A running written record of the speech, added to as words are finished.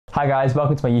Hi guys,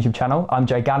 welcome to my YouTube channel. I'm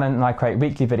Gannon and I create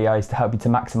weekly videos to help you to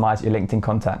maximize your LinkedIn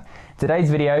content.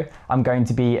 Today's video, I'm going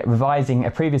to be revising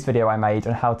a previous video I made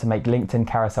on how to make LinkedIn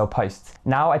carousel posts.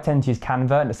 Now I tend to use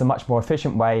Canva and it's a much more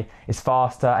efficient way, it's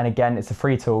faster, and again, it's a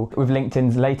free tool. With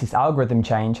LinkedIn's latest algorithm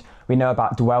change, we know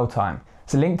about dwell time.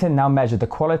 So LinkedIn now measures the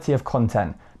quality of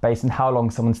content based on how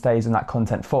long someone stays on that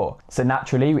content for. So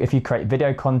naturally, if you create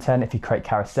video content, if you create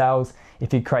carousels,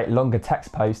 if you create longer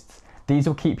text posts, these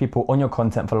will keep people on your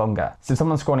content for longer. So if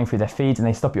someone's scrolling through their feeds and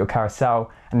they stop at your carousel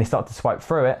and they start to swipe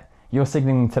through it, you're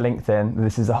signaling to LinkedIn that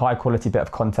this is a high quality bit of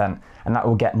content and that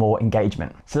will get more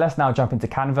engagement. So let's now jump into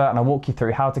Canva and I'll walk you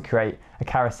through how to create a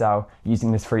carousel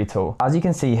using this free tool. As you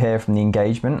can see here from the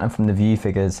engagement and from the view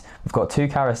figures, we've got two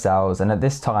carousels, and at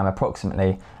this time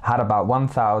approximately I had about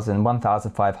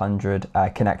 1,500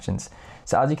 connections.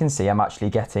 So as you can see, I'm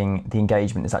actually getting the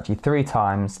engagement is actually 3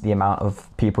 times the amount of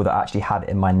people that actually had it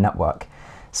in my network.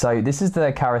 So this is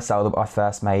the carousel that I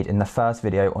first made in the first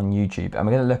video on YouTube, and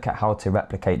we're going to look at how to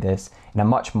replicate this in a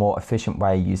much more efficient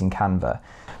way using Canva.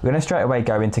 We're going to straight away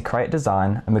go into create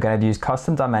design, and we're going to use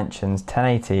custom dimensions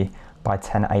 1080 by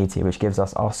 1080, which gives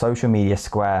us our social media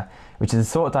square, which is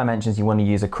the sort of dimensions you want to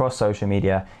use across social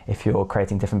media if you're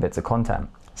creating different bits of content.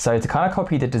 So to kind of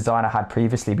copy the design I had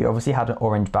previously, we obviously had an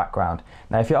orange background.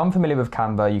 Now, if you're unfamiliar with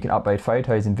Canva, you can upload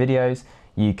photos and videos,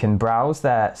 you can browse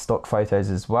their stock photos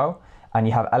as well, and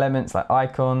you have elements like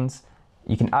icons,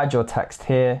 you can add your text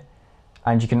here,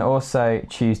 and you can also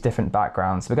choose different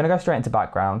backgrounds. So we're going to go straight into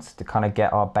backgrounds to kind of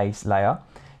get our base layer.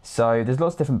 So there's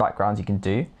lots of different backgrounds you can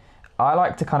do. I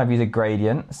like to kind of use a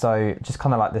gradient, so just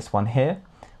kind of like this one here,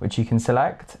 which you can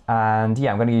select, and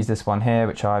yeah, I'm going to use this one here,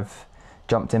 which I've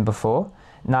jumped in before.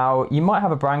 Now, you might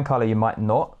have a brand color, you might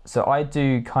not. So I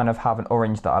do kind of have an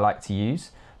orange that I like to use,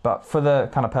 but for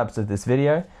the kind of purpose of this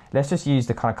video, let's just use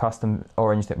the kind of custom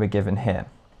orange that we're given here.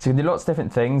 So you can do lots of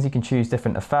different things. You can choose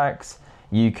different effects.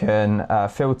 You can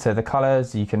filter the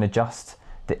colors. You can adjust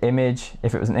the image.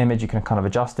 If it was an image, you can kind of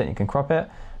adjust it. You can crop it.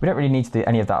 We don't really need to do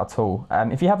any of that at all.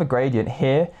 If you have a gradient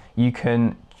here, you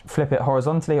can flip it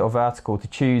horizontally or vertical to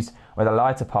choose where the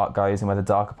lighter part goes and where the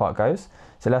darker part goes.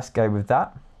 So let's go with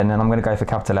that. And then I'm going to go for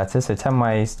capital letters, so 10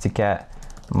 ways to get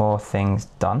more things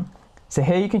done. So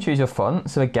here you can choose your font.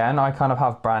 So again, I kind of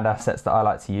have brand assets that I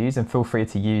like to use, and feel free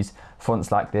to use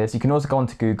fonts like this. You can also go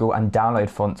onto Google and download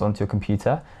fonts onto your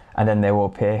computer, and then they will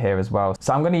appear here as well.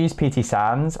 So I'm going to use PT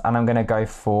Sans, and I'm going to go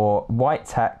for white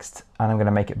text, and I'm going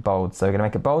to make it bold. So we're going to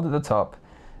make it bold at the top,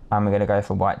 and we're going to go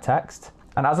for white text.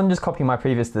 And as I'm just copying my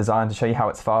previous design to show you how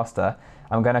it's faster,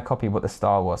 I'm going to copy what the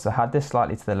style was. So I had this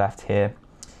slightly to the left here,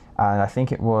 and I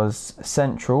think it was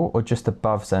central or just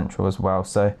above central as well.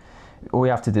 So all we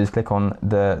have to do is click on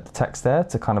the text there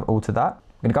to kind of alter that.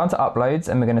 I'm going to go into uploads,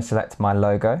 and we're going to select my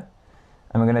logo,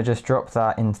 and we're going to just drop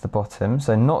that into the bottom.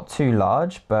 So not too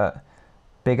large, but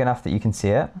big enough that you can see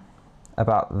it,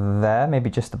 about there,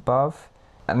 maybe just above.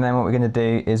 And then what we're going to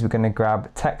do is we're going to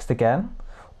grab text again,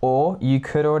 or you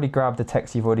could already grab the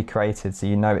text you've already created so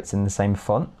you know it's in the same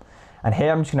font. And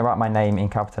here I'm just going to write my name in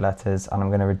capital letters, and I'm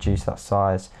going to reduce that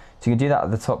size. So you can do that at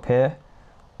the top here,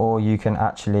 or you can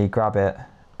actually grab it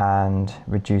and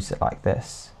reduce it like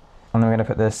this. And then we're going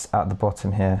to put this at the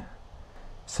bottom here.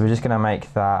 So we're just going to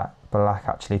make that black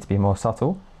actually to be more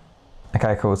subtle.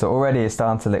 Okay, cool. So already it's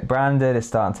starting to look branded, it's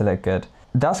starting to look good.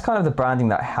 That's kind of the branding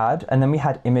that I had, and then we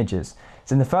had images.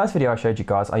 So in the first video I showed you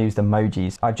guys, I used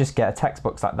emojis. I'd just get a text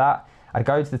box like that. I'd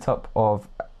go to the top of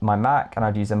my Mac and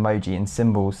I'd use emoji and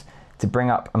symbols to bring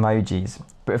up emojis.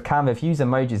 But with Canva, if you use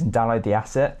emojis and download the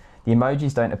asset, the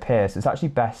emojis don't appear. So it's actually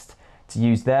best to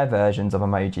use their versions of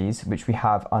emojis, which we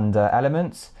have under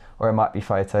elements, or it might be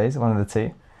photos, one of the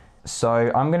two.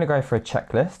 So I'm going to go for a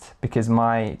checklist because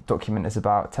my document is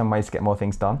about 10 ways to get more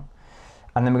things done.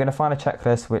 And then we're going to find a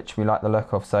checklist which we like the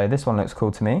look of. So this one looks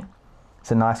cool to me.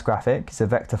 It's a nice graphic. It's a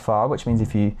vector file, which means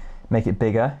if you make it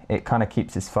bigger, it kind of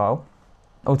keeps this file.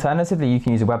 Alternatively, you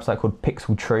can use a website called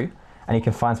Pixel True, and you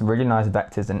can find some really nice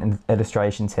vectors and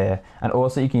illustrations here. And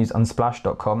also you can use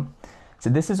unsplash.com. So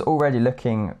this is already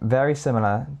looking very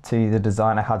similar to the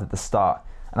design I had at the start.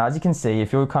 And as you can see,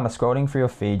 if you're kind of scrolling through your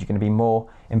feed, you're going to be more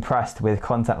impressed with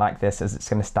content like this, as it's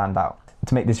going to stand out.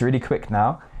 To make this really quick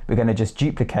now, we're going to just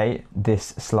duplicate this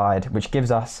slide, which gives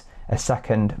us a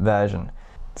second version.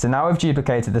 So now we've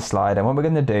duplicated the slide, and what we're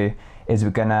going to do is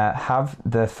we're going to have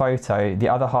the photo, the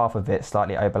other half of it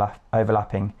slightly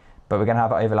overlapping, but we're going to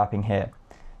have it overlapping here.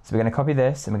 So we're going to copy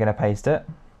this and we're going to paste it,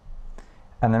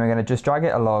 and then we're going to just drag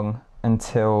it along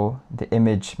until the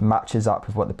image matches up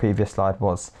with what the previous slide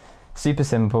was. Super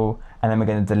simple. And then we're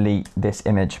going to delete this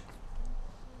image.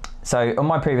 So on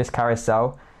my previous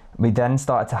carousel, we then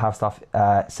started to have stuff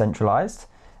centralized,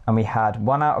 and we had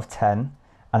 1 out of 10,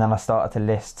 and then I started to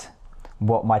list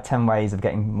what my 10 ways of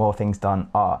getting more things done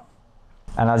are.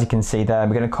 And as you can see there,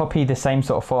 we're going to copy the same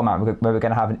sort of format where we're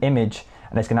going to have an image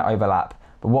and it's going to overlap.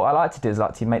 But what I like to do is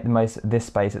like to make the most of this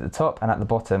space at the top and at the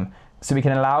bottom, so we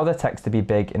can allow the text to be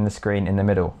big in the screen in the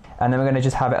middle. And then we're going to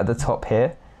just have it at the top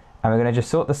here, and we're going to just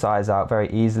sort the size out very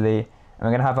easily, and we're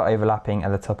going to have it overlapping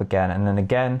at the top again. And then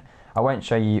again, I won't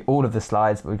show you all of the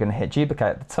slides, but we're going to hit duplicate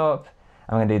at the top,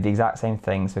 and we're going to do the exact same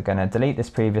thing. So we're going to delete this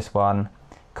previous one,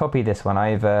 copy this one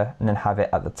over, and then have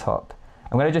it at the top.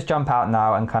 I'm going to just jump out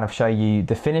now and kind of show you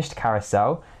the finished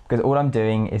carousel, because all I'm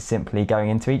doing is simply going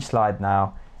into each slide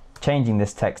now, changing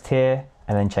this text here,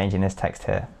 and then changing this text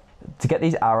here. To get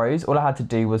these arrows, all I had to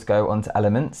do was go onto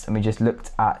elements, and we just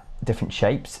looked at different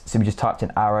shapes. So we just typed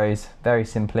in arrows very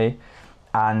simply,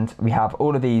 and we have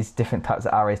all of these different types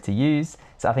of arrows to use.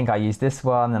 So I think I used this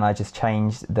one, and I just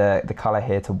changed the color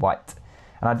here to white.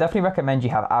 And I definitely recommend you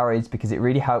have arrows, because it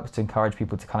really helps to encourage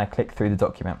people to kind of click through the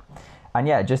document. And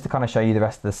yeah, just to kind of show you the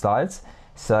rest of the slides,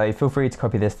 so feel free to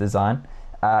copy this design.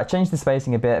 Change the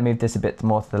spacing a bit, move this a bit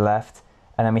more to the left,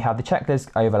 and then we have the checklist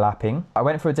overlapping. I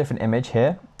went for a different image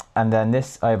here, and then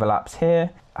this overlaps here.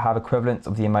 I have equivalents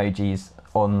of the emojis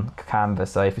on Canva.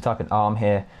 So if you type in arm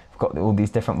here, we've got all these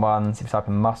different ones. If you type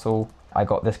in muscle, I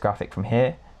got this graphic from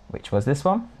here, which was this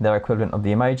one. They're equivalent of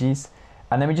the emojis.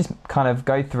 And then we just kind of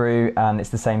go through, and it's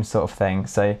the same sort of thing.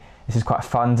 So this is quite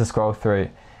fun to scroll through.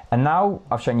 And now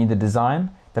I've shown you the design.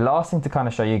 The last thing to kind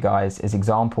of show you guys is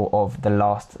example of the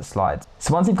last slide.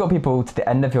 So once you've got people to the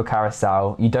end of your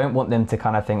carousel, you don't want them to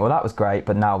kind of think, well, that was great,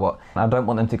 but now what? I don't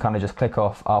want them to kind of just click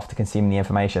off after consuming the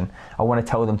information. I want to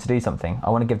tell them to do something. I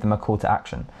want to give them a call to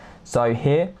action. So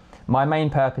here, my main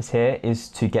purpose here is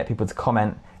to get people to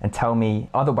comment and tell me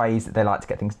other ways that they like to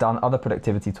get things done, other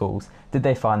productivity tools. Did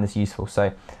they find this useful?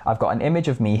 So I've got an image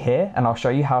of me here, and I'll show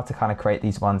you how to kind of create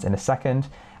these ones in a second.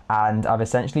 And I've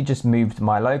essentially just moved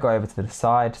my logo over to the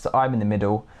side, so I'm in the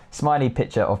middle, smiley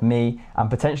picture of me, and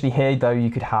potentially here though you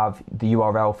could have the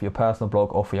URL for your personal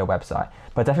blog or for your website.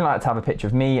 But I definitely like to have a picture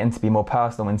of me and to be more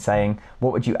personal in saying,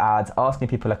 what would you add, asking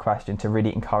people a question to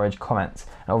really encourage comments.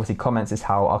 And obviously comments is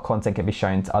how our content can be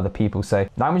shown to other people. So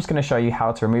now I'm just going to show you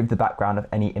how to remove the background of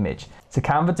any image. So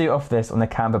Canva do offer this on the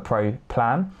Canva Pro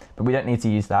plan, but we don't need to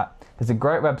use that. There's a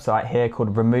great website here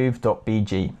called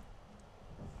Remove.bg.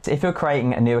 So if you're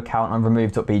creating a new account on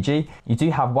Remove.bg, you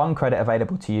do have 1 credit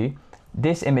available to you.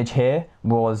 This image here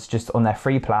was just on their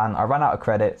free plan. I ran out of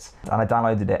credits and I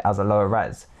downloaded it as a lower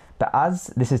res. But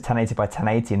as this is 1080 by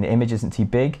 1080 and the image isn't too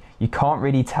big, you can't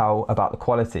really tell about the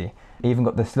quality. I even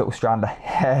got this little strand of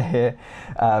hair here,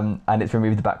 and it's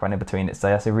removed the background in between it. So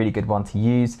that's a really good one to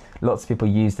use. Lots of people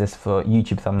use this for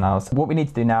YouTube thumbnails. What we need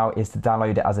to do now is to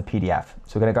download it as a PDF.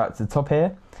 So we're gonna go up to the top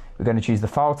here. We're going to choose the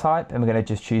file type, and we're going to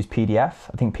just choose PDF.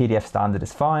 I think PDF standard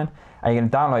is fine. And you're going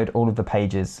to download all of the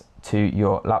pages to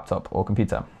your laptop or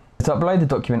computer. To upload the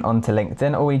document onto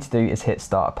LinkedIn, all we need to do is hit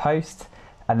start a post,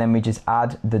 and then we just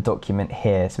add the document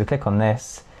here. So we click on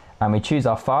this and we choose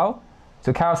our file. So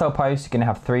a carousel post, you're going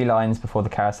to have 3 lines before the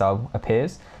carousel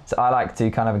appears. So I like to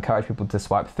kind of encourage people to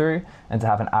swipe through and to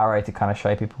have an arrow to kind of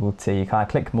show people to kind of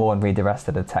click more and read the rest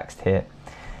of the text here.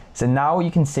 So now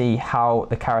you can see how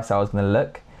the carousel is going to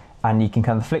look. And you can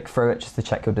kind of flick through it just to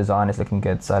check your design is looking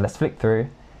good. So let's flick through.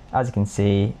 As you can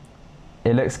see,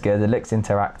 it looks good, it looks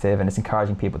interactive, and it's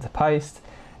encouraging people to post.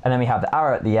 And then we have the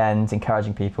arrow at the end,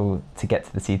 encouraging people to get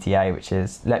to the CTA, which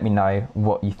is let me know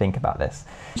what you think about this.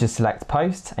 Just select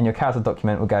post, and your carousel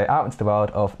document will go out into the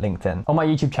world of LinkedIn. On my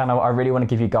YouTube channel, I really want to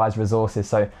give you guys resources.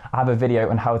 So I have a video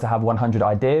on how to have 100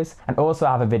 ideas, and also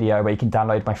I have a video where you can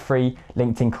download my free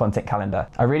LinkedIn content calendar.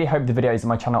 I really hope the videos on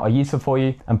my channel are useful for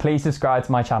you, and please subscribe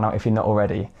to my channel if you're not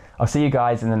already. I'll see you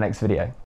guys in the next video.